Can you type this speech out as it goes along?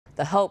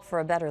The hope for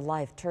a better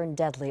life turned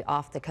deadly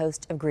off the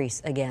coast of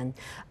Greece again.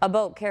 A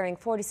boat carrying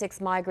 46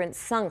 migrants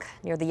sunk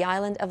near the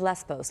island of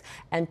Lesbos,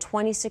 and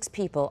 26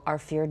 people are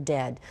feared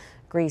dead.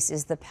 Greece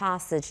is the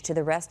passage to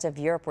the rest of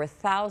Europe where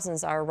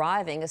thousands are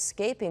arriving,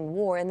 escaping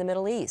war in the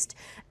Middle East.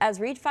 As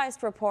Reid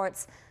Feist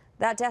reports,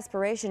 that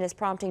desperation is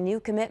prompting new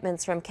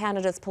commitments from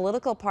Canada's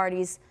political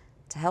parties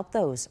to help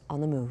those on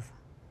the move.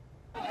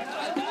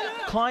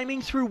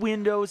 Climbing through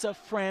windows, a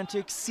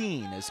frantic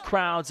scene as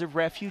crowds of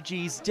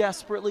refugees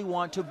desperately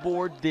want to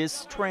board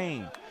this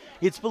train.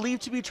 It's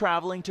believed to be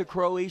traveling to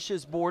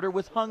Croatia's border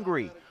with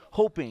Hungary,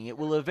 hoping it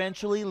will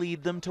eventually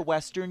lead them to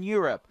Western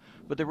Europe.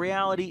 But the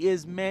reality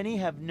is many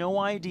have no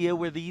idea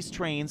where these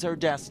trains are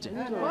destined.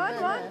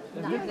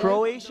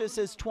 Croatia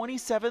says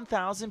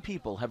 27,000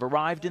 people have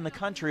arrived in the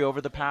country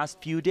over the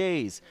past few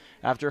days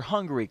after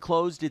Hungary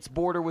closed its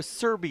border with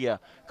Serbia,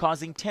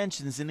 causing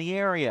tensions in the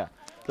area.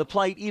 The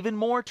plight even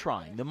more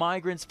trying. The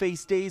migrants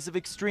face days of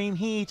extreme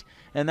heat,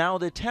 and now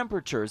the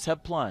temperatures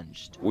have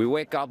plunged. We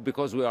wake up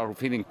because we are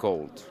feeling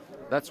cold.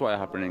 That's what's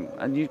happening.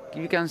 And you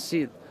can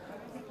see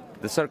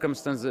the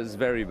circumstances is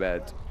very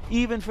bad.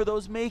 Even for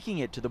those making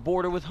it to the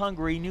border with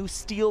Hungary, new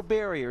steel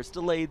barriers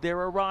delayed their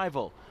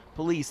arrival.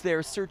 Police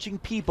there searching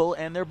people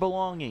and their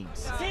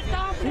belongings. Sit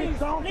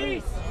down,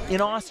 please. In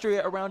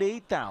Austria, around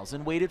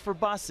 8,000 waited for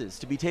buses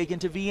to be taken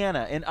to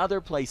Vienna and other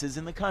places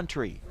in the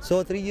country.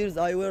 So 3 years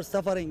I was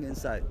suffering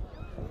inside.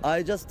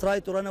 I just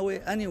tried to run away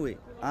anyway.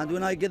 And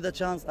when I get the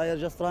chance, I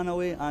just ran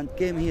away and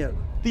came here.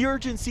 The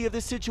urgency of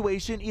the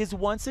situation is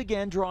once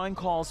again drawing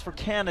calls for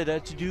Canada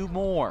to do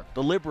more.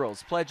 The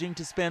Liberals pledging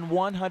to spend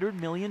 $100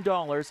 million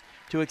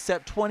to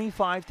accept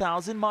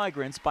 25,000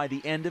 migrants by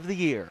the end of the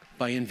year.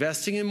 By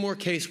investing in more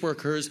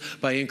caseworkers,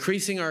 by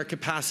increasing our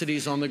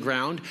capacities on the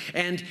ground,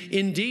 and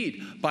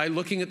indeed by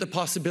looking at the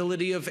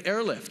possibility of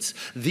airlifts.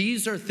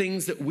 These are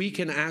things that we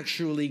can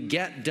actually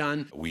get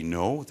done. We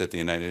know that the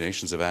United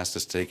Nations have asked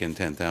us to take in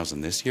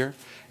 10,000 this year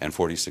and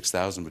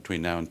 46,000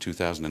 between now and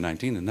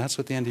 2019, and that's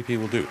what the NDP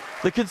will do.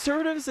 The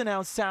Conservatives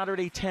announced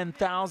Saturday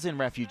 10,000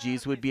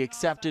 refugees would be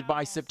accepted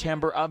by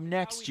September of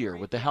next year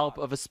with the help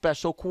of a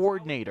special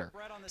coordinator.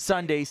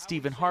 Sunday,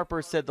 Stephen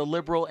Harper said the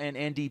Liberal and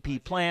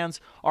NDP plans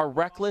are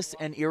reckless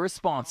and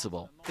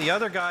irresponsible. The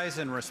other guys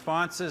in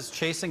responses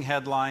chasing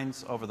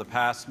headlines over the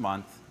past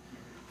month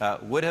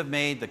would have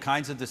made the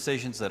kinds of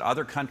decisions that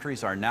other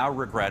countries are now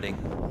regretting.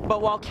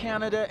 But while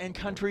Canada and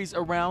countries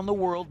around the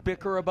world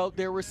bicker about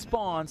their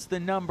response, the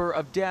number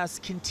of deaths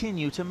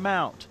continue to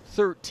mount.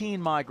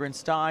 13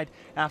 migrants died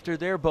after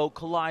their boat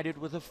collided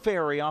with a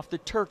ferry off the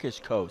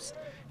Turkish coast.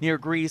 Near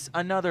Greece,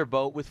 another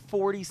boat with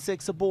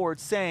 46 aboard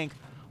sank.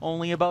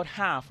 Only about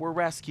half were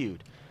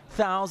rescued.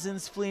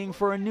 Thousands fleeing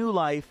for a new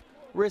life,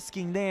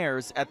 risking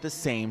theirs at the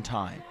same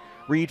time.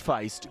 Reid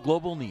Feist,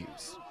 Global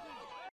News.